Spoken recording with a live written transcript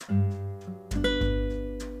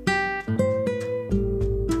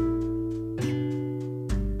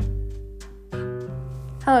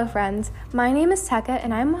Hello friends, my name is Tekka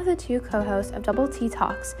and I'm one of the two co-hosts of Double T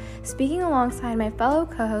Talks, speaking alongside my fellow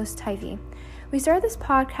co-host Tyvee. We started this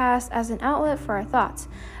podcast as an outlet for our thoughts,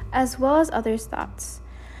 as well as others' thoughts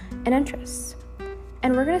and interests,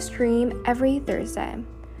 and we're going to stream every Thursday.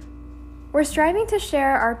 We're striving to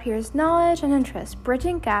share our peers' knowledge and interests,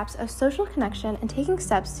 bridging gaps of social connection and taking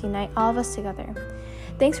steps to unite all of us together.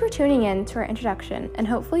 Thanks for tuning in to our introduction, and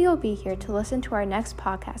hopefully you'll be here to listen to our next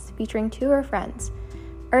podcast featuring two of our friends,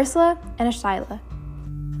 Ursula and Ashila.